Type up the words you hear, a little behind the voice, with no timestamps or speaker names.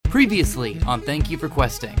Previously on Thank You for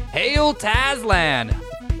Questing. Hail Tazlan!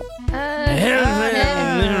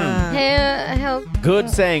 Good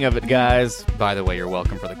saying of it, guys. By the way, you're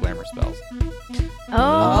welcome for the glamour spells.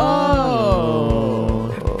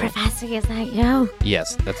 Professor, is that you?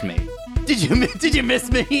 Yes, that's me. Did you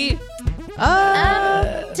miss me?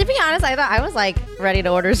 To be honest, I thought I was like ready to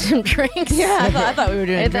order some drinks. Yeah, I thought we were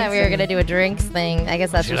doing. I thought we were gonna do a drinks thing. I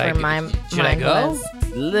guess that's Should just I where my should mind I go? was.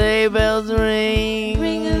 Sleigh bells ring.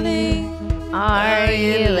 Ring-a-ling, Are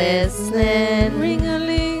you listening?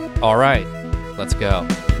 ring-a-ling. All right, let's go.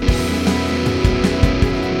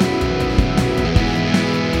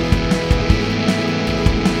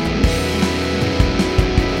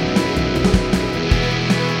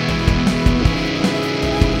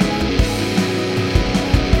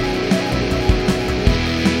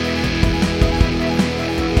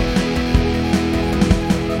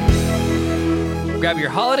 Grab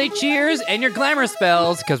your holiday cheers and your glamour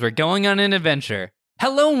spells because we're going on an adventure.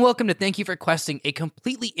 Hello and welcome to Thank You for Questing, a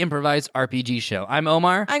completely improvised RPG show. I'm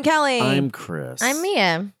Omar, I'm Kelly. I'm Chris. I'm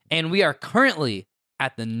Mia. and we are currently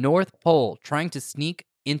at the North Pole trying to sneak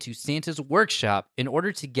into Santa's workshop in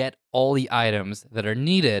order to get all the items that are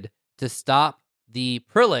needed to stop the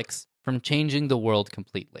Prilix from changing the world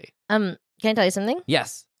completely. Can I tell you something?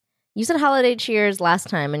 Yes, You said holiday cheers last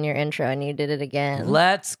time in your intro, and you did it again.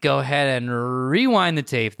 let's go ahead and rewind the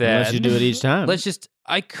tape then. Unless you do it each time. Let's just,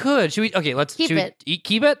 I could. Should we, okay, let's Keep should we it.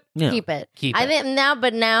 Keep it? Yeah. Keep it. Keep I it.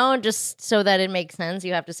 think now, just so that it makes sense,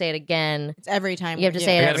 you have to say it again. It's every time. You have to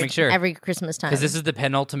say I it gotta every, make sure. every Christmas time. Because this is the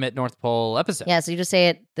penultimate North Pole episode. Yeah, so you just say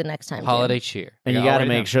it the next time. Holiday cheer. And you Yeah, I'll got to write it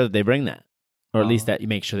make down. sure that they bring that. Or at least Oh. that you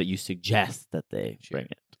make sure that you suggest that they Sure. bring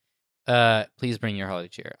it. Please bring your holiday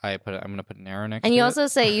cheer. I'm gonna put an arrow next And to you it. also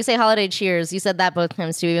say holiday cheers. You said that both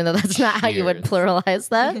times too, even though that's not how you would Cheers. pluralize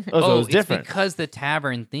that. Oh, so it's it's different. because the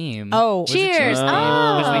tavern theme. Oh, was a Cheers. theme,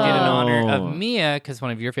 Oh. which we did in honor Oh. of Mia, because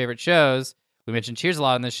one of your favorite shows. We mentioned Cheers a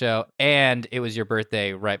lot on this show, and it was your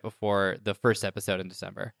birthday right before the first episode in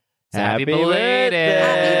December. So happy belated!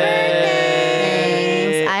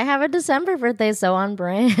 Thanks. I have a December birthday, so on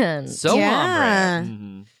brand. So on brand.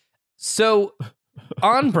 Mhm. So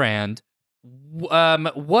on brand.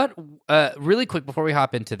 What? Really quick before we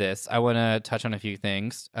hop into this, I want to touch on a few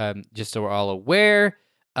things, just so we're all aware.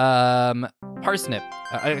 Parsnip,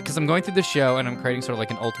 because I'm going through the show and I'm creating sort of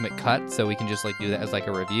like an ultimate cut, so we can just like do that as like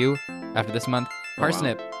a review after this month. wow.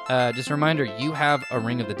 Parsnip, just a reminder, you have a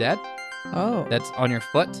Ring of the Dead Oh. that's on your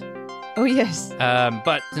foot. Oh yes.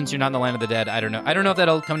 But since you're not in the Land of the Dead, I don't know if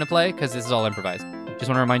that'll come to play because this is all improvised. Just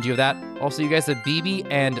want to remind you of that. Also, you guys have BB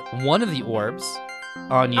and one of the orbs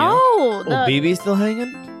on you. Oh, Oh, the, BB's still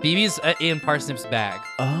hanging? BB's in Parsnip's bag.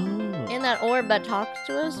 Oh. in that orb that talks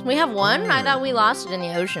to us. We have one. I thought we lost it in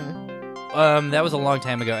the ocean. That was a long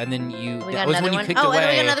time ago, and then We that got was another when you one. clicked Oh, away, and then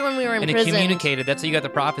we got another one. We were in and it prison. communicated. That's how you got the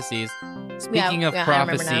prophecies. Speaking of yeah, I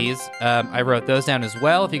remember now. prophecies, I wrote those down as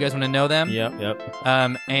well. If you guys want to know them, Yep.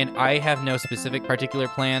 and I have no specific particular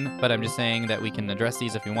plan, but I'm just saying that we can address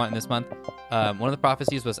these if we want in this month. One of the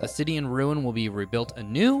prophecies was a city in ruin will be rebuilt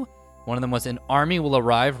anew. One of them was an army will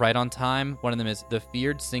arrive right on time. One of them is the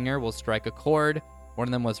feared singer will strike a chord. One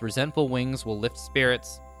of them was resentful wings will lift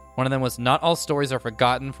spirits. One of them was not all stories are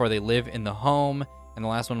forgotten, for they live in the home. And the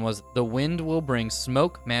last one was the wind will bring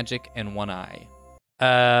smoke, magic, and one eye.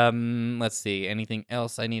 Let's see. Anything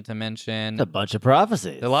else I need to mention? A bunch of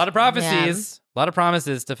prophecies. A lot of prophecies, a lot of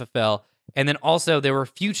promises to fulfill. And then also there were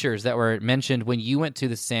futures that were mentioned when you went to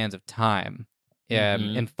the Sands of Time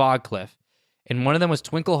in Fogcliff. And one of them was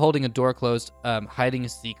Twinkle holding a door closed, hiding a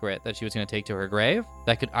secret that she was going to take to her grave.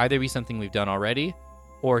 That could either be something we've done already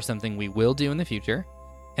or something we will do in the future.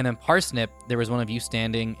 And then Parsnip, there was one of you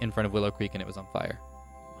standing in front of Willow Creek and it was on fire.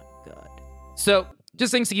 Oh my God. So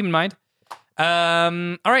just things to keep in mind.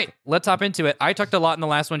 All right, let's hop into it. I talked a lot in the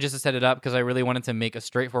last one just to set it up because I really wanted to make a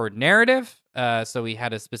straightforward narrative. So we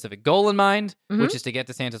had a specific goal in mind, which is to get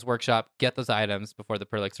to Santa's workshop, get those items before the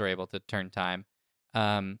Prilix are able to turn time.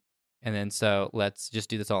 And then so let's just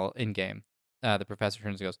do this all in game. The professor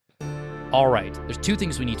turns and goes, all right, there's two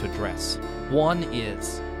things we need to address. One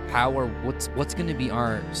is what's going to be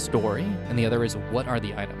our story, and the other is what are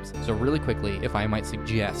the items. So really quickly, if I might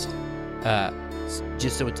suggest,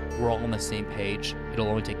 just so we're all on the same page, it'll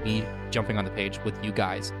only take me jumping on the page with you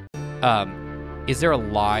guys. Is there a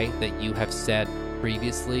lie that you have said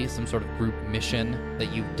previously, some sort of group mission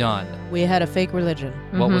that you've done? We had a fake religion.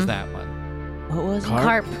 What was that one? What was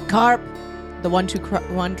Carp? it? Carp. The one true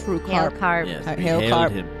Hail carp. carp. Yes, Hail we hailed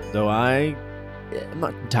carp. him. Though I'm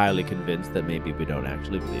not entirely convinced that maybe we don't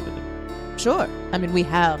actually believe in him. Sure. I mean, we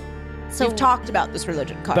have. So We've talked about this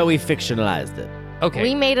religion, carp. But we fictionalized it. Okay.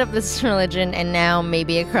 We made up this religion, and now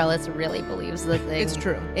maybe Acrellis really believes the thing. It's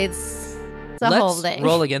true. It's a Let's whole thing.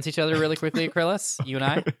 roll against each other really quickly, Acrellis. You and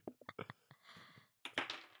I.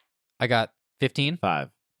 I got 15. 5.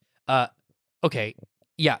 Okay.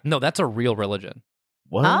 Yeah. No, that's a real religion.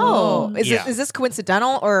 What? Oh, Yeah. is this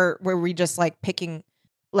coincidental, or were we just like picking?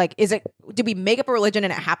 Like, did we make up a religion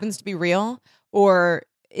and it happens to be real, or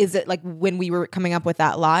is it like when we were coming up with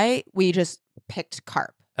that lie, we just picked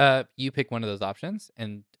carp? You pick one of those options,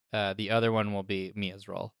 and the other one will be Mia's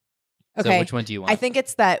roll. Okay. So which one do you want? I think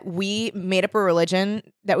it's that we made up a religion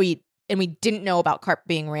that we didn't know about carp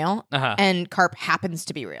being real, Uh-huh. and carp happens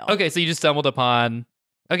to be real. Okay, so you just stumbled upon.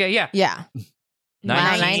 Okay, yeah. Yeah.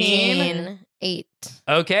 19. 8.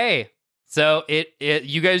 Okay. So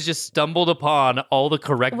you guys just stumbled upon all the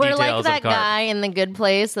correct We're details like that of carp. guy in The Good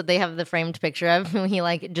Place that they have the framed picture of, who he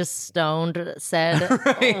like just stoned said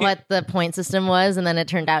Right. what the point system was, and then it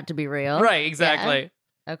turned out to be real. Right, exactly.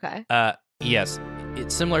 Okay. Yes,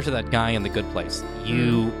 it's similar to that guy in The Good Place.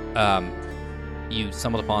 You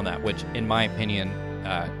stumbled upon that, which, in my opinion,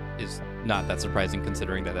 is not that surprising,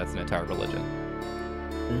 considering that that's an entire religion.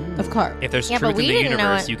 Of carp. If there's Yeah, but truth in we the didn't know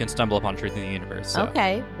universe, it. you can stumble upon truth in the universe. So.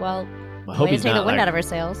 Okay. Well, I hope way to he's take the not wind like. out of our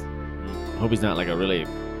sails. I hope he's not like a really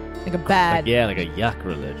Like a bad. like a yuck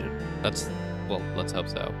religion. Let's hope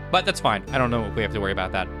so. But that's fine. I don't know if we have to worry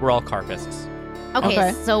about that. We're all carpists Okay,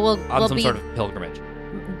 Okay. so we'll on some be sort of pilgrimage.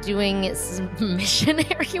 doing some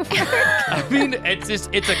missionary work. I mean, it's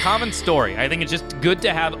a common story. I think it's just good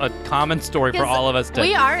to have a common story for 'Cause all of us to.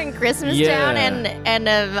 We are in Christmas Yeah. Town,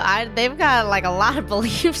 and they've got like a lot of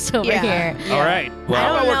beliefs over Yeah. here. All right. I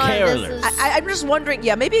Well, don't we're know if this carolers. is- I'm just wondering.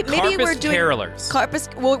 Yeah, maybe Carpist we're doing carolers.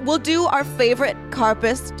 carpist. We'll do our favorite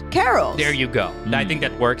carpist carols. There you go. I think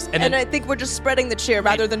that works. And And then, I think we're just spreading the cheer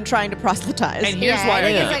rather than trying to proselytize. And here's yeah, why I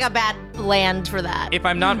think I it's think like a bad land for that. if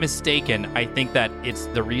I'm not mistaken, I think that it's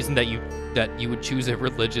the reason that you would choose a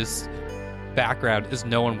religious background is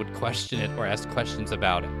no one would question it or ask questions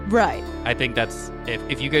about it. Right. I think that's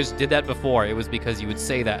if you guys did that before, it was because you would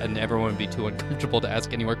say that and everyone would be too uncomfortable to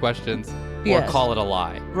ask any more questions or Yes. call it a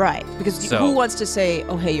lie. Right. Because So- who wants to say,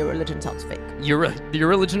 "Oh, hey, your religion sounds fake"? Your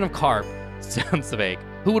religion of carp sounds fake.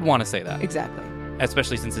 Who would want to say that? Exactly.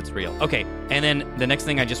 Especially since it's real. Okay, and then the next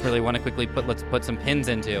thing I just really want to quickly let's put some pins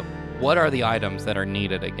into. What are the items that are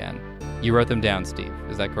needed again? You wrote them down, Steve.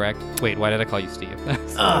 Is that correct? Wait, why did I call you Steve? Let me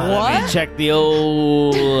What? check the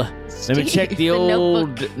old. Let me check the The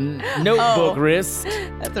old notebook Oh. wrist.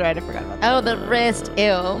 That's right. I forgot about that. Oh, the wrist.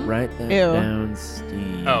 Ew. Write that Ew. down,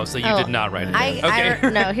 Steve. Oh, so you Oh, did not write it down. I Okay.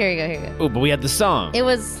 no. Here you go. Here you go. Oh, but we had the song. It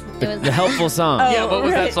was. The helpful song. Oh. Yeah, what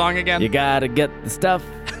was that right. song again? You gotta get the stuff.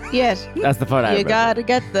 Yes. That's the part I You remember. gotta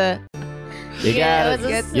get the You Yeah, gotta it was a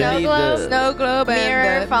get snow you globe. need the- snow globe Mirror,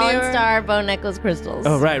 and the fallen mirror. star, bone necklace, crystals.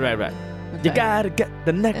 Oh, right. You Okay. gotta get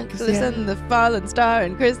the necklace. Necklace Yeah. and the fallen star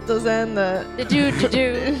and crystals and the. Do.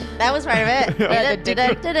 That was part of it.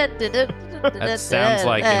 That sounds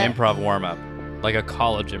like an improv warm up, like a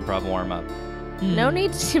college improv warm up. No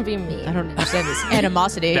need to be mean. I don't understand this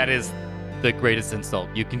animosity. That is the greatest insult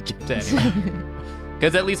you can give to anyone.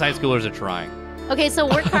 Because at least high schoolers are trying. Okay, so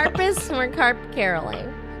we're carpists and we're carp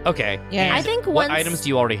caroling. Okay. Yeah. and I think what once- items do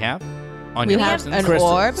you already have on We your have person? an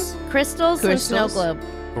Crystals. orb. Crystals and snow Crystals. globe.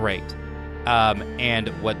 Great. And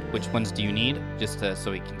which ones do you need, just so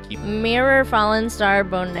we can keep? Mirror, fallen star,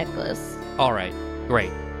 bone necklace. All right.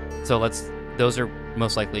 Great. So those are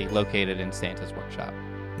most likely located in Santa's workshop.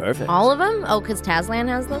 Perfect. All of them? Oh, because Taslan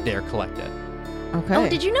has them? They're collected. Okay. Oh,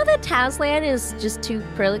 did you know that Taslan is just 2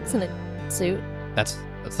 acrylics in a suit? That's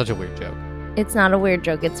such a weird joke. It's not a weird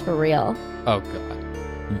joke, it's for real. Oh god.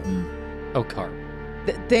 Mhm. Oh carp.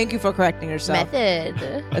 Thank you for correcting yourself.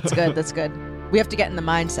 Method. That's good. That's good. We have to get in the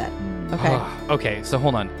mindset. Okay. Okay. So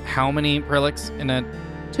hold on. How many acrylics in a?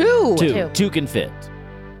 Two. Two. Two can fit,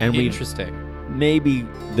 and we Interesting. maybe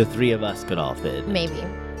the 3 of us could all fit. Maybe.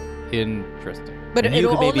 Interesting. But And you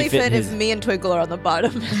it'll could maybe only fit fit his- if me and Twinkle are on the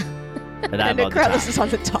bottom And and I'm on the Acrellis top. is on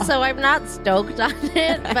the top. So I'm not stoked on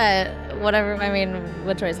it, but whatever. I mean,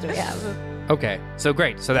 what choice do we have? Okay. So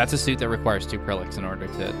great. So that's a suit that requires 2 acrylics in order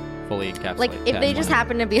to fully encapsulate. Like, if they Tasman. just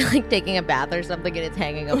happen to be like taking a bath or something and it's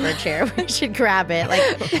hanging over a chair, we should grab it. Like,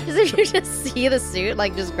 if you just see the suit,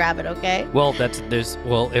 like, just grab it, okay? Well,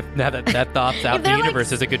 if now that thought's out If in the they're, like, universe,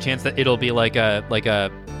 there's a good chance that it'll be like a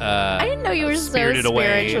I didn't know you were so Spirited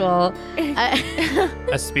Away. spiritual.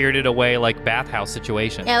 a spirited away like bathhouse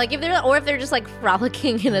situation. Yeah, like if they're just like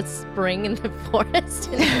frolicking in a spring in the forest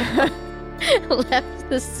and left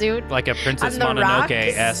the suit. Like a Princess On the rocks.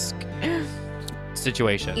 Mononoke-esque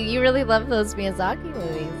situation. You really love those Miyazaki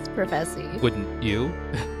movies, Professor. Wouldn't you,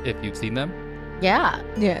 if you've seen them? Yeah,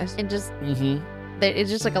 Yes. and just Mm-hmm. it's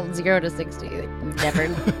just like a 0 to 60. Like, we've never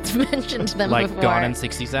mentioned them Like before. Gone in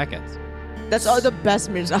 60 Seconds. That's all the best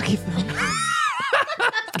Miyazaki film.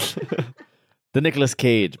 The Nicolas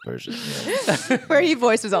Cage version. Where he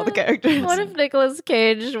voices all the characters. What if Nicolas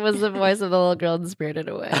Cage was the voice of the little girl in Spirited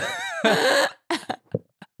Away?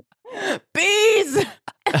 Bees!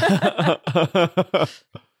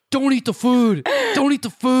 Don't eat the food. Don't eat the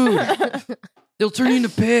food. They'll turn you into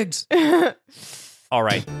pigs. All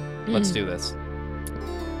right, let's do this.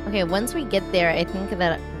 Okay, once we get there, I think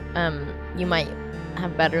that you might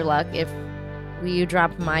have better luck if you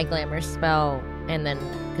drop my glamour spell, and then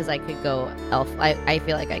because I could go elf. I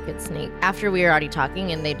feel like I could sneak after we were already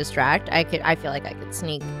talking and they distract. I feel like I could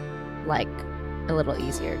sneak like a little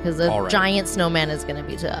easier because the All right. giant snowman is going to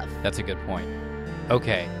be tough. That's a good point.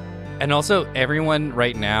 Okay. And also, everyone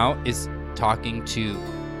right now is talking to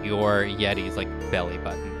your Yeti's like belly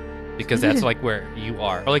button because that's like where you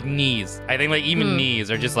are, or like knees. I think like even knees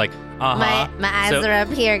are just like, My eyes So- are up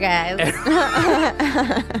here, guys.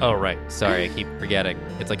 Oh right, sorry, I keep forgetting.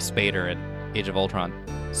 It's like Spader in Age of Ultron.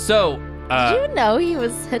 So, Did you know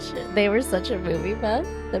they were such a movie buff,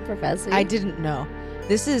 the professor? I didn't know.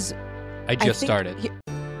 This is. I just think started.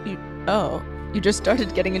 You just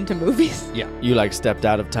started getting into movies? You like stepped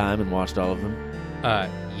out of time and watched all of them?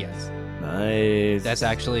 Yes. Nice. That's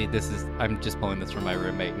actually, I'm just pulling this from my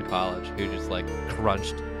roommate in college who just like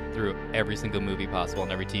crunched through every single movie possible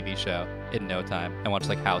and every TV show in no time and watched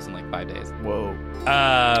like House in like 5 days. Whoa.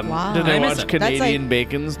 Wow. Did I they miss watch him. Canadian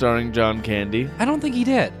Bacon starring John Candy? I don't think he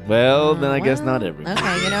did. Well, then I guess Well, not every.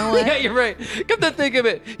 Okay, you know what? Yeah, you're right. Come to think of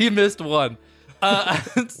it, he missed one.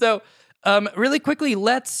 So, really quickly,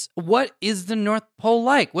 what is the North Pole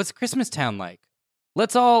like? What's Christmas Town like?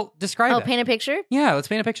 Let's all describe it. paint a picture. Yeah, let's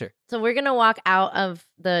paint a picture. So we're gonna walk out of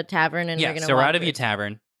the tavern and we're Yeah, gonna. so we're walk out of through- your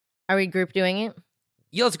tavern. Are we group doing it?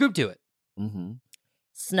 Yeah, let's group do it. Mm-hmm.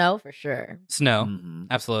 Snow for sure. Snow, Mm-hmm.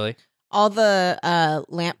 absolutely. All the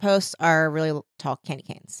lampposts are really tall candy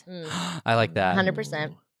canes. I like that.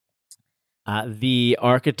 100%. The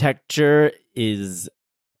architecture is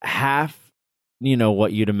half,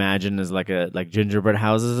 what you'd imagine is like gingerbread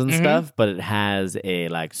houses and Mhm. stuff, but it has a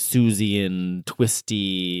like Susian,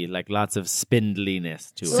 twisty, like lots of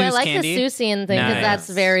spindliness to it. Well, I Sue's like candy? the Susian thing because that's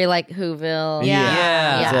Nice. very like Whoville.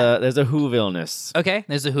 Yeah. There's a Whoville-ness. Okay,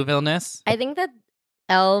 there's the Whoville-ness. I think that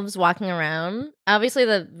elves walking around. Obviously,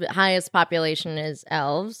 the highest population is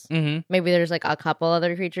elves. Mm-hmm. Maybe there's like a couple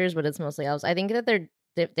other creatures, but it's mostly elves. I think that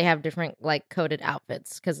they have different like coded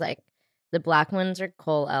outfits because like the black ones are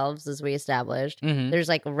coal elves, as we established. Mm-hmm. There's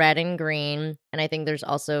like red and green, and I think there's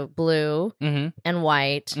also blue Mm-hmm. and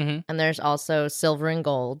white, Mm-hmm. and there's also silver and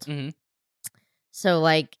gold. Mm-hmm. So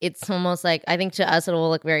like it's almost like I think to us it will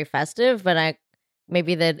look very festive, but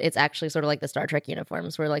maybe that it's actually sort of like the Star Trek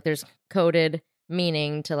uniforms where like there's coded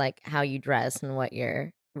meaning to like how you dress and what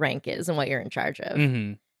your rank is and what you're in charge of.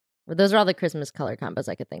 Mm-hmm. But those are all the Christmas color combos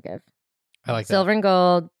I could think of. I like that. Silver and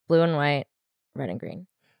gold, blue and white, red and green.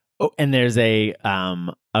 Oh, and there's a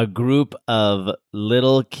group of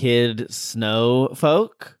little kid snow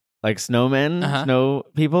folk, like snowmen, Uh-huh. snow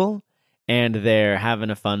people, and they're having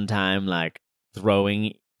a fun time, like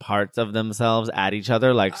throwing parts of themselves at each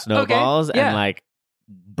other, like snowballs, yeah. and like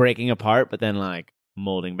breaking apart, but then like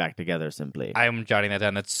molding back together simply. I'm jotting that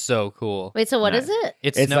down. That's so cool. Wait, so what is Nice. it?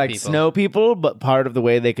 It's It's snow like people. snow people, but part of the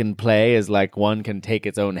way they can play is like one can take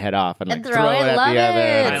its own head off and like And throw it. at Love the other. it.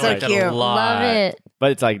 and I it's so like like- that a cute. lot. Love it.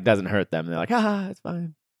 but it's like doesn't hurt them. They're like, it's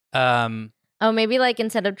fine. Oh, maybe like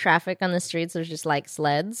instead of traffic on the streets, there's just like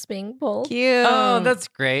sleds being pulled. Cute. Oh, that's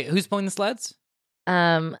great. Who's pulling the sleds?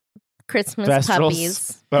 Christmas Thestrals.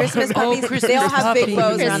 puppies. Christmas Oh, puppies. Christmas they all have big puppies.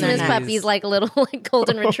 bows around their Christmas necks. puppies, like little like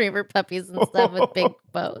golden retriever puppies and stuff with big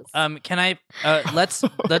bows. Can I? Let's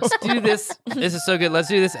do this. This is so good. Let's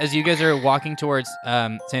do this as you guys are walking towards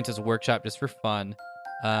Santa's workshop, just for fun.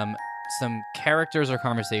 Some characters or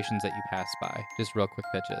conversations that you pass by, just real quick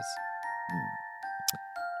pitches.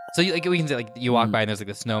 So we can say like you walk by and there's like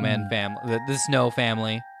the snowman family, the snow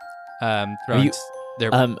family, throwing you-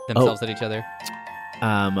 themselves at each other.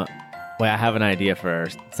 Wait, I have an idea for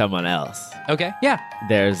someone else. Okay. Yeah.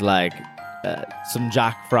 There's like some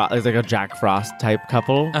Jack Frost. There's like a Jack Frost type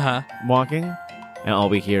couple Uh walking, and all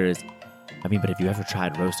we hear is, but if you ever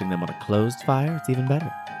tried roasting them on a closed fire, it's even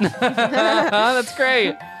better. huh. That's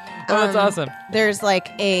great. Oh, that's awesome. There's like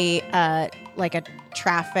a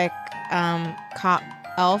traffic cop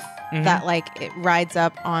elf Mhm. that like it rides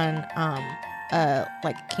up on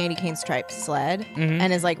like candy cane striped sled Mhm.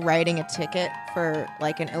 and is like writing a ticket for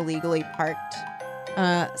like an illegally parked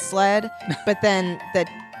sled, but then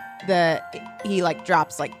he like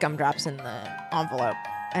drops like gumdrops in the envelope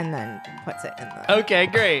and then puts it in the. Okay,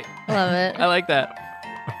 great. Love it. I like that.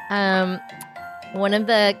 One of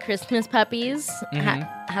the Christmas puppies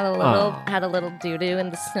Mhm. had a little doo doo in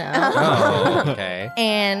the snow, Oh, okay.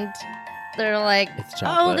 and they're like, It's "Oh,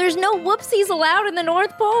 chocolate. there's no whoopsies allowed in the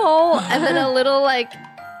North Pole." And then a little like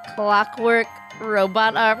clockwork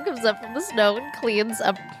robot arm comes up from the snow and cleans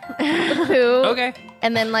up the poo. Okay.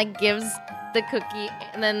 And then like gives the cookie,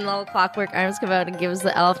 and then the clockwork arms come out and gives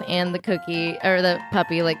the elf and the cookie or the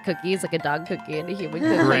puppy like cookies, like a dog cookie and a human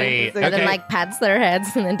cookie. Great. And Okay. then like pats their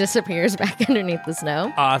heads and then disappears back underneath the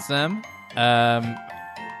snow. Awesome.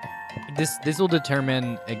 This will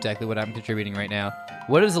determine exactly what I'm contributing right now.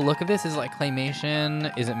 What is the look of this? Is it like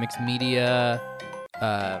claymation? Is it mixed media?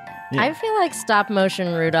 Yeah. I feel like stop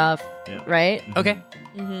motion Rudolph, Yeah. right? Okay.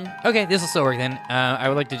 Mm-hmm. Okay, this will still work then. I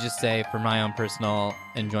would like to just say, for my own personal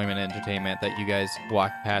enjoyment and entertainment, that you guys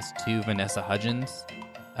walked past two Vanessa Hudgens.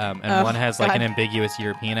 And Oh, one has like God. an ambiguous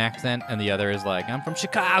European accent, and the other is like, I'm from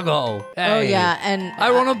Chicago. Oh Hey, yeah, and I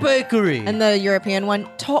run a bakery. and the European one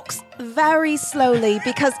talks very slowly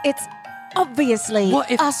because it's obviously What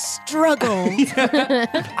if- a struggle.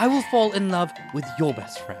 I will fall in love with your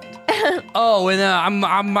best friend. Oh, and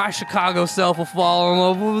I'm my Chicago self will fall in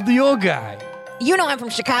love with your guy. You know I'm from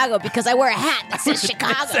Chicago because I wear a hat that says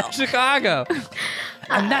Chicago. Chicago.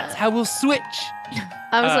 And that's how we'll switch.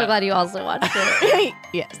 I'm so glad you also watched it.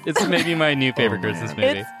 Yes, It's maybe my new favorite Christmas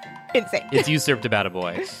movie. it's insane. It's Usurped About a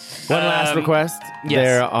Boy. One last request. yes.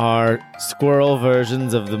 There are squirrel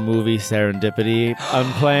versions of the movie Serendipity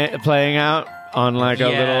playing out on like a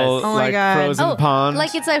Yes. little Oh my like God. frozen Oh, pond.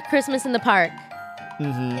 like it's a Christmas in the park,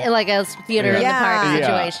 Mhm. like a theater in the Yeah. park Yeah.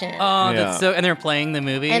 situation. Oh, Yeah. that's so. And they're playing the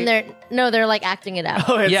movie. And they're like acting it out.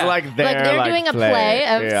 Oh, it's Yeah. like they're like they're doing a play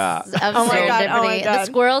of, yeah. of Oh my God, Serendipity. oh my The God.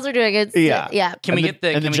 squirrels are doing it. Yeah. Yeah. Can we get the?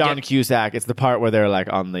 and Can the we John get? Cusack? It's the part where they're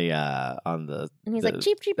like on the And he's the- like,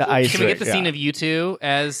 cheap, cheap, the cheap. ice Can we get rink, the scene yeah. of you two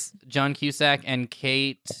as John Cusack and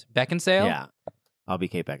Kate Beckinsale? Yeah, I'll be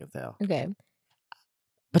Kate Beckinsale. Okay.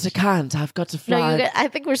 But I can't. I've got to No, fly. you get, I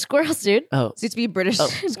think we're squirrels, dude. Oh, Seems to be British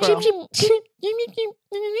Cheap, squirrel. cheap,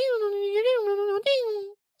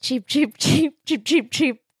 cheap, cheap, cheap, cheap,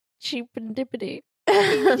 cheap, cheap and dippity.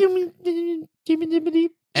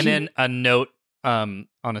 And then a note on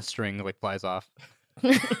a string like flies off,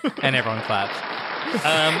 and everyone claps.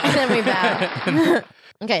 And then we bow.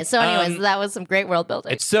 Okay, so anyways, Um, that was some great world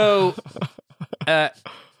building. It's so.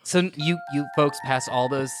 So you folks pass all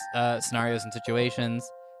those scenarios and situations,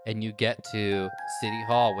 and you get to City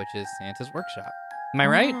Hall, which is Santa's workshop. Am I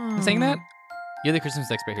right in saying that? You're the Christmas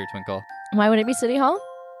expert here, Twinkle. Why would it be City Hall?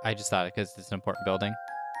 I just thought it because it's an important building.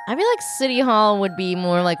 I feel like City Hall would be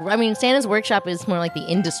more like, I mean, Santa's workshop is more like the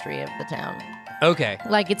industry of the town. Okay.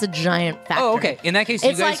 Like it's a giant factory. Oh, okay. In that case, you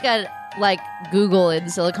It's guys. like Google in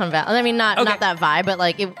Silicon Valley. I mean, not Okay. that vibe, but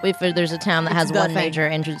like if there's a town that It's has the one thing. major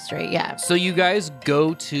industry, yeah. So you guys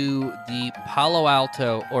go to the Palo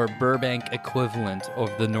Alto or Burbank equivalent of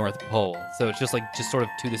the North Pole. So it's just sort of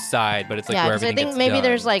to the side, but it's like yeah, where because I everything think gets maybe done.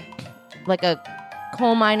 there's like a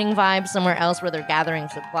coal mining vibe somewhere else where they're gathering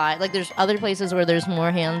supplies. Like there's other places where there's more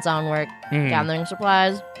hands-on work Mhm. gathering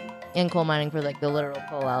supplies, and coal mining for like the literal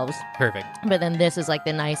coal elves. Perfect. But then this is like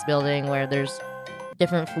the nice building where there's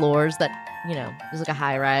different floors that, you know, there's like a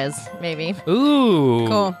high rise maybe. Ooh.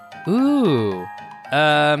 Cool. Ooh.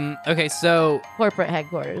 Okay, so Corporate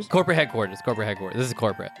headquarters. corporate headquarters. This is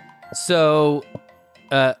corporate. So,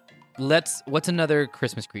 what's another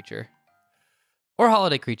Christmas creature? Or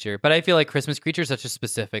holiday creature, but I feel like Christmas creature is such a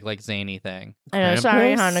specific, like, zany thing. I know,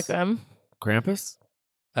 sorry, Krampus? Hanukkah.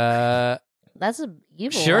 Krampus? That's a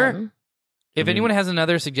evil Sure. one. If mean- anyone has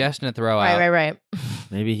another suggestion to throw out, Right.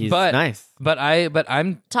 Maybe he's But- nice. but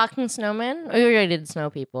I'm Talking snowman? Oh, you already did snow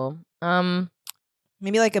people.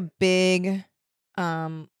 Maybe like a big,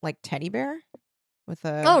 like teddy bear with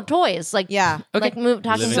a. Oh, toys. Like, yeah. okay. like move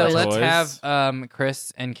talking Living So toys. let's toys. have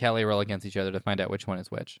Chris and Kelly roll against each other to find out which one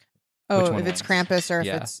is which. Oh, Which one if it's wins? Krampus or if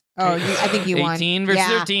Yeah. it's. Oh, I think you won. 18 versus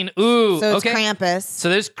Yeah. 13. Ooh, So it's okay. Krampus. So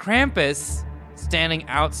there's Krampus standing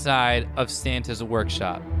outside of Santa's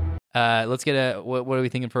workshop. Let's get a. What are we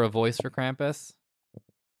thinking for a voice for Krampus?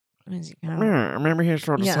 Remember he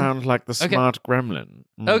sort of Yeah. sounds like the Okay. smart gremlin.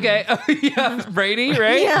 Mm. Okay. Oh, yeah, Brady,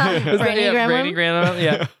 right? Yeah. Was that- Brady yeah, Gremlin? Brady Gremlin.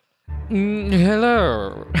 Yeah.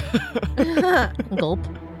 Hello. Gulp.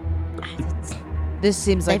 This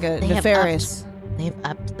seems like a They have nefarious. They've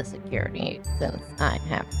upped the security since I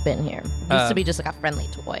have been here. It used to be just like a friendly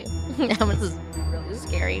toy. Now this is really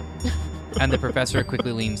scary. And the professor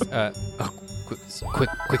quickly leans.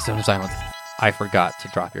 Quick zone of silence. I forgot to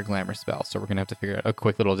drop your glamour spell, so we're gonna have to figure out a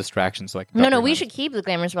quick little distraction so I can. drop No, your we glamour should keep the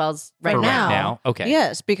glamour spells Right for right now. Right now, okay.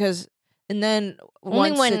 Yes, because And then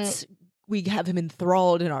Only once when- we have him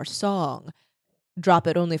enthralled in our song, drop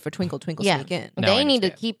it only for Twinkle Twinkle Yeah. Sneak In. Now I They need to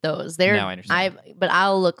understand. keep those. They're Now I understand. but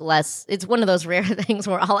I'll look less. It's one of those rare things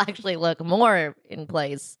where I'll actually look more in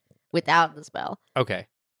place without the spell. Okay.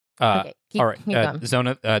 Okay, keep, All right. keep going.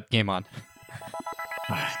 Zona, game on.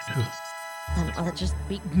 Just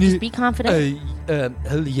be confident.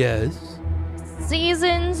 Yes.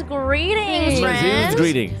 Season's greetings, friends.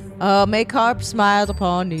 Greetings. May Carp smile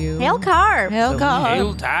upon you. Hail Carp. Hail Carp.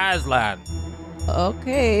 Hail Tazlan.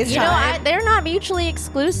 Okay, it's You know, time. they're not mutually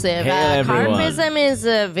exclusive. Hail everyone. Carpism is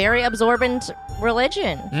a very absorbent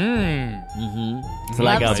religion. Mm-hmm. It's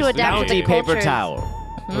Loves like to a adapt to bounty the paper cultures. towel.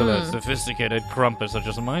 Well, a Hmm. sophisticated crumpet such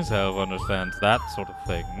as myself understands that sort of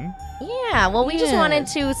thing. Yeah, well, we just Yeah. wanted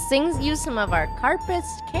to use some of our Carpist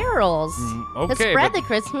carols to Okay, spread but the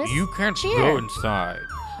Christmas you can't cheer. go inside.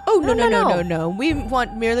 Oh no No, no no, no no. no no! We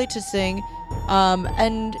want merely to sing,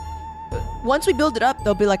 and once we build it up,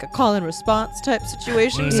 there'll be like a call and response type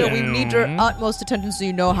situation. So we need your Mhm. utmost attention so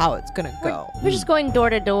you know how it's gonna go. We're just going door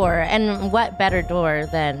to door, and what better door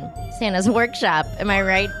than Santa's workshop? Am I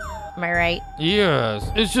right? Am I right? Yes,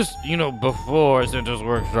 it's just, before Santa's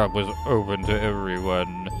workshop was open to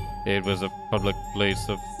everyone, it was a public place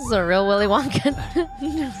of. This is a real Willy Wonka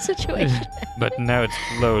situation. But now it's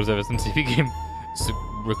closed ever since he became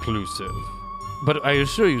reclusive. But I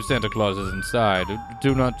assure you, Santa Claus is inside.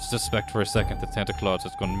 Do not suspect for a second that Santa Claus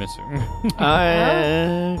has gone missing.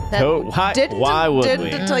 Why would didn't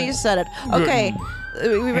we? until you said it. Okay,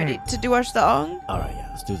 we ready to do our song? All right, yeah,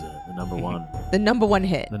 let's do the number one, The number one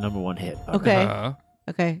hit. the number one hit. Okay. Uh,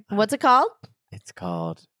 Okay. What's it called? It's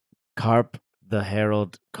called Carp the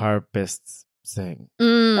Herald Carpists Sing.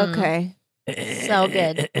 Okay. So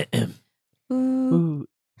good. Ooh.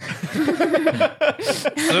 so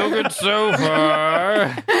good so far.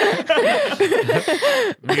 You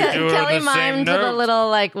do it on Kelly the same mimed with a note. little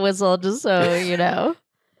whistle, just so you know.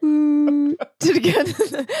 Ooh. Did it get?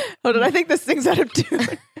 Hold on, I think this thing's out of tune.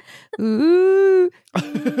 Ooh.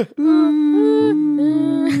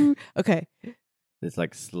 Ooh. Okay. It's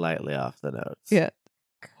like slightly off the notes. Yeah.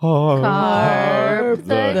 Carp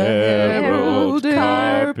the herald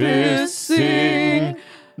carpist sing,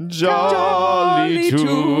 jolly to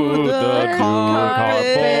the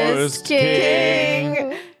Carpist carpist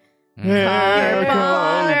king. Here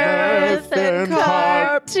come earth and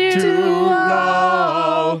carp to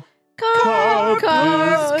now. Carp,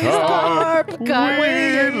 Carp, carp, carp.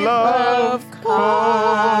 we love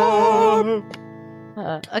carp.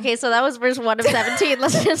 Okay, so that was verse 1 of 17.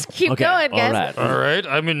 Let's just keep Okay, going, guys. all right. All right,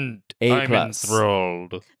 I'm A+.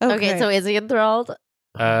 enthralled. Okay, so is he enthralled?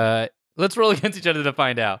 Let's roll against each other to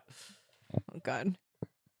find out. Oh God.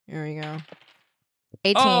 Here we go.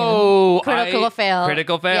 18. Oh, Critical fail.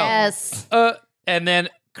 Critical fail. Yes. And then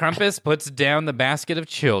Krampus puts down the basket of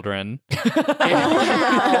children.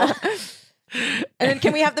 And then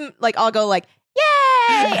can we have them all go yay,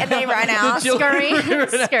 and they run out. The children Scurry. run out.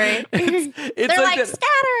 Scurry. It's They're like, that-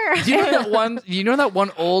 scatter. Do you know that one? You know that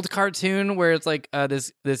one old cartoon where it's like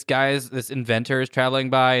this inventor is traveling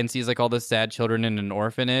by and sees all the sad children in an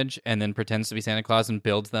orphanage, and then pretends to be Santa Claus and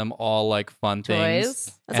builds them all fun things. Toys.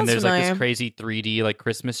 That And sounds there's familiar. this crazy 3D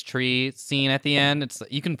Christmas tree scene at the end. It's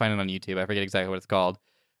you can find it on YouTube. I forget exactly what it's called,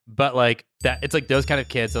 but that it's those kind of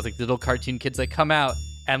kids. Those little cartoon kids come out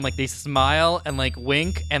and they smile and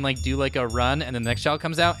wink and do a run, and then the next child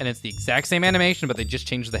comes out and it's the exact same animation, but they just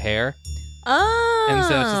changed the hair. Oh. And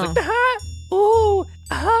so it's just ooh,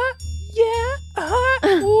 yeah,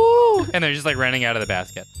 ooh. And they're just running out of the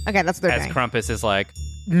basket. Okay, that's their As thing. Krampus is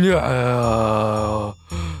no,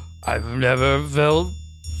 I've never felt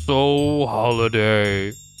so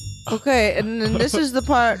holiday. Okay, and then this is the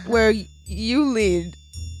part where you lead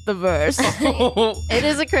the verse. It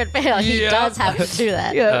is a crit fail. He Yeah. does have to do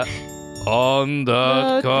that. Yeah. On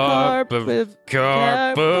the carp of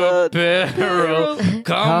carpet peril,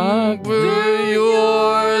 come with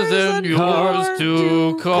yours and yours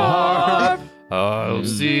to carp. I'll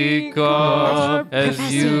see carp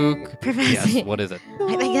as you. Professor. Yes, what is it?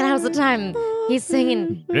 I think that was the time. He's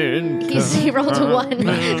singing. He rolled a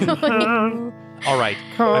 1. All right,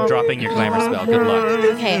 I'm dropping your glamour spell. Good luck.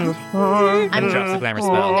 Okay. I'm drops the glamour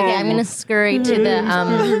spell. Okay, I'm gonna scurry to the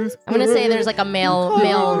I'm gonna say there's a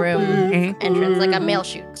mail room entrance, a mail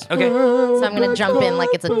chute. Okay. So I'm gonna jump in like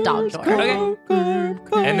it's a dog door. Okay.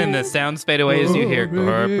 And then the sounds fade away as you hear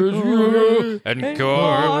carp is real and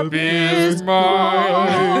carp is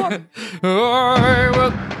mine. I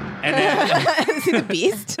will. And then See the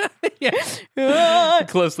beast? yeah,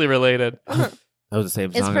 closely related. That was the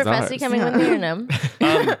same Is song as Professor ours. coming with me or no?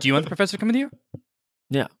 Do you want the professor to come with you?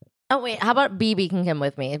 Yeah. Oh wait, how about BB can come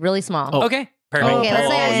with me? Really small. Oh. Okay. Perfect. Okay, let's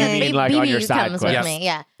say I you said mean BB like on your comes side with quest? me.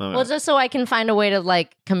 Yeah. Okay. Well, just so I can find a way to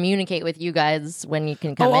like communicate with you guys when you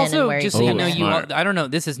can come in also, and where just you so you can know, come in. you all, Smart. I don't know,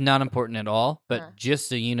 this is not important at all, but Huh. just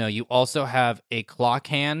so you know, you also have a clock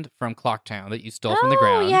hand from Clocktown that you stole from the Oh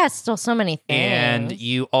ground. yeah, still so many things. And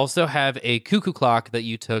you also have a cuckoo clock that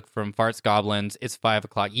you took from Farts Goblins. It's 5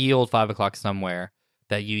 o'clock, ye old 5 o'clock somewhere,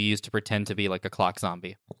 that you use to pretend to be like a clock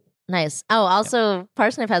zombie. Nice. Oh, also,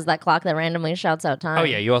 Parsnip has that clock that randomly shouts out time. Oh,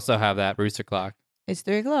 yeah, you also have that rooster clock. It's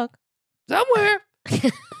 3 o'clock. Somewhere.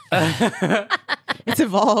 It's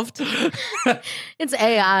evolved. Its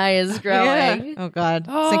AI is growing. Yeah. Oh God.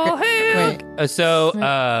 Oh, Synchro- hey. Wait. So,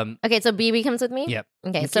 Okay, so BB comes with me? Yep.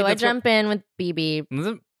 Okay, You so keep I the fir- jump in with BB.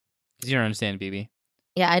 because you don't understand, BB.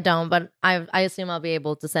 Yeah, I don't, but I assume I'll be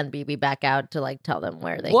able to send BB back out to like tell them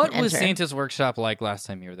where they What can was enter. Santa's workshop like last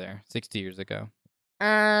time you were there, 60 years ago?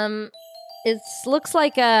 It looks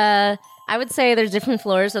like I would say there's different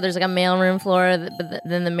floors. So there's like a mailroom floor, but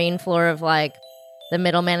then the main floor of like the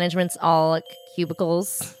middle management's all like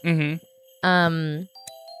cubicles. Mm-hmm.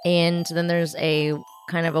 And then there's a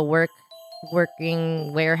kind of a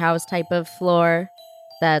working warehouse type of floor.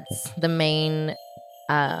 That's the main,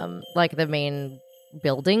 like the main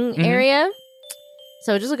building Mhm. area.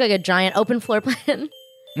 So it just looked like a giant open floor plan.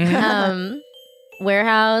 Mm-hmm.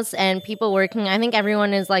 Warehouse and people working. I think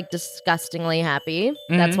everyone is like disgustingly happy.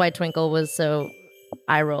 That's Mhm. why Twinkle was so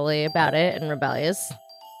eye rolly about it and rebellious.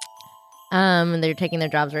 They're taking their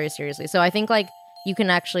jobs very seriously. So I think like you can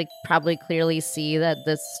actually probably clearly see that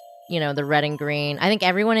this, the red and green. I think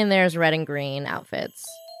everyone in there is red and green outfits.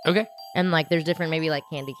 Okay. And like there's different maybe like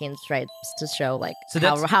candy cane stripes to show like So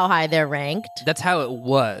how that's- high they're ranked. That's how it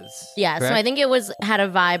was. Yeah, so I correct? think it had a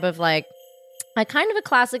vibe of like a kind of a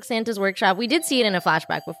classic Santa's workshop. We did see it in a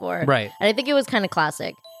flashback before. Right. And I think it was kind of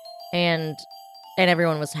classic. And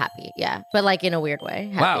everyone was happy. Yeah. But like in a weird way.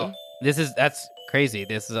 Happy. Wow. That's crazy.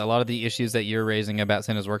 This is a lot of the issues that you're raising about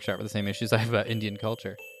Santa's workshop are the same issues I have about Indian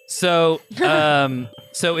culture. So,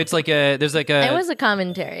 so it's like there's like It was a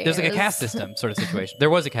commentary. there's like It a was- caste system sort of situation. There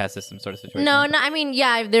was a caste system sort of situation. No, I mean,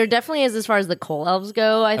 yeah, there definitely is as far as the coal elves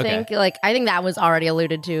go, I Okay. think. Like, I think that was already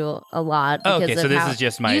alluded to a lot. Oh, because okay, so of this how- is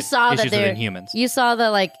just my you saw that issues with they're- Inhumans. You saw the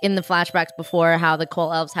like in the flashbacks before how the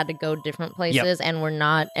coal elves had to go different places and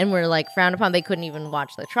were like frowned upon. They couldn't even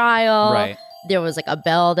watch the trial. Right. There was like a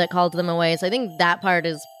bell that called them away. So I think that part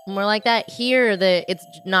is more like that. Here, it's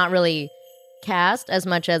not really cast as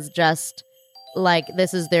much as just like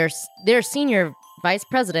this is their senior vice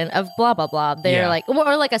president of blah blah blah. They're Yeah. like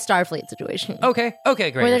or like a Starfleet situation. Okay.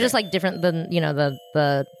 Okay. Great. where they're okay. just like different than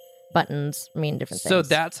the buttons mean different So things.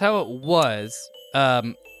 that's how it was.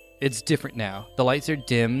 It's different now. The lights are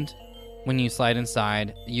dimmed when you slide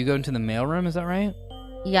inside. You go into the mailroom. Is that right?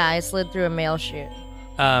 Yeah, I slid through a mail chute.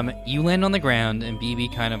 You land on the ground and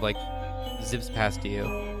BB kind of like zips past you.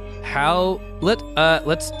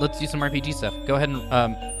 Let's do some RPG stuff. Go ahead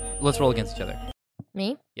and let's roll against each other.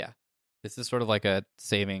 Me? This is sort of like a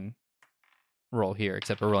saving roll here,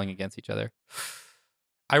 except we're rolling against each other.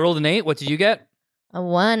 I rolled an 8. What did you get? A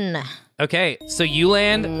 1. Okay, so you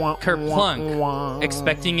land kerplunk,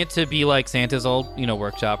 expecting it to be like Santa's old,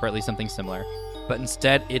 workshop or at least something similar. But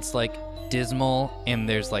instead, it's like dismal and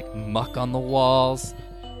there's like muck on the walls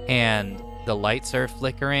and the lights are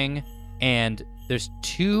flickering and there's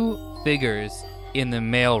 2 figures in the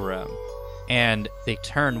mailroom and they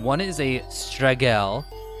turn. One is a stragel,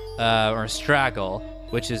 or a straggle,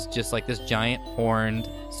 which is just like this giant horned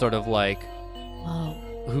sort of like Whoa.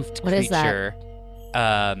 hoofed What is that? creature.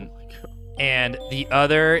 And the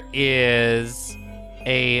other is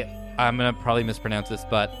I'm gonna probably mispronounce this,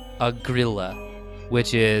 but a grilla,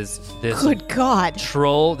 which is this Good God.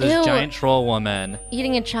 troll, this Ew. giant troll woman.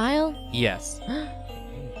 Eating a child? Yes.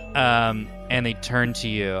 And they turn to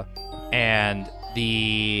you, and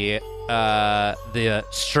the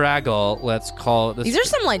straggle, let's call it. These are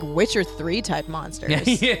some like Witcher 3 type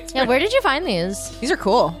monsters. Yeah, where did you find these? These are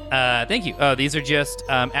cool. Thank you. Oh, these are just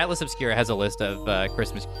Atlas Obscura has a list of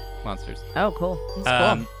Christmas monsters. Oh, cool.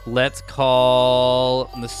 That's cool. Let's call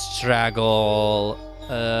the straggle.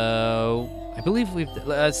 I believe we've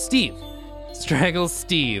Steve. Straggle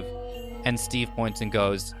Steve, and Steve points and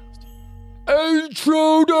goes,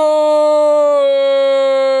 "Intruder!"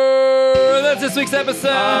 That's this week's episode.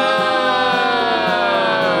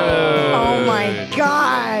 Oh my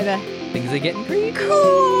God. Things are getting creepy.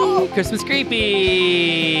 Cool. Christmas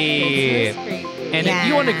creepy. Christmas creepy. And if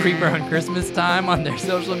you want to creep around Christmas time on their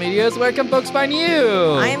social medias, where can folks find you?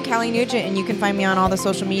 I am Kelly Nugent, and you can find me on all the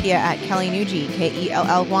social media at Kelly Nugee,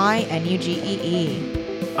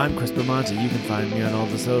 KELLYNUGEE. I'm Chris Monty. You can find me on all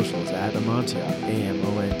the socials at Amontioc,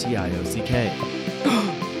 AMONTIOCK.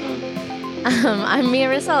 I'm Mia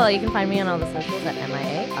Risella. You can find me on all the socials at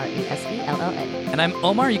MIARESELLA. And I'm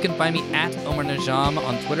Omar. You can find me at Omar Najam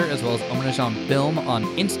on Twitter, as well as Omar Najam Film on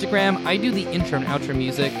Instagram. I do the intro and outro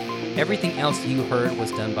music. Everything else you heard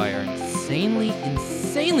was done by our insanely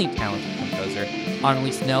talented composer,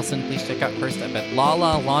 Annalise Nelson. Please check out her stuff at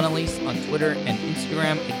Lala Lonalise on Twitter and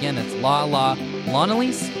Instagram. Again, it's Lala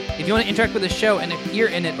Lonalise. If you want to interact with the show and appear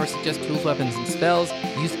in it or suggest tools, weapons, and spells,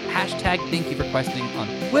 use hashtag #ThankYouForQuestioning on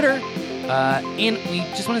Twitter. And we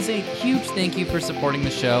just want to say a huge thank you for supporting the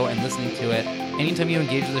show and listening to it. Anytime you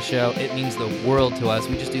engage with the show, it means the world to us.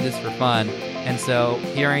 We just do this for fun. And so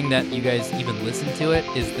hearing that you guys even listen to it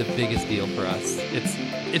is the biggest deal for us.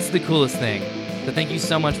 It's the coolest thing. So thank you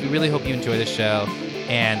so much. We really hope you enjoy the show.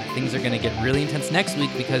 And things are going to get really intense next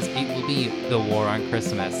week because it will be the War on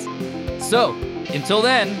Christmas. So until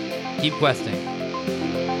then, keep questing.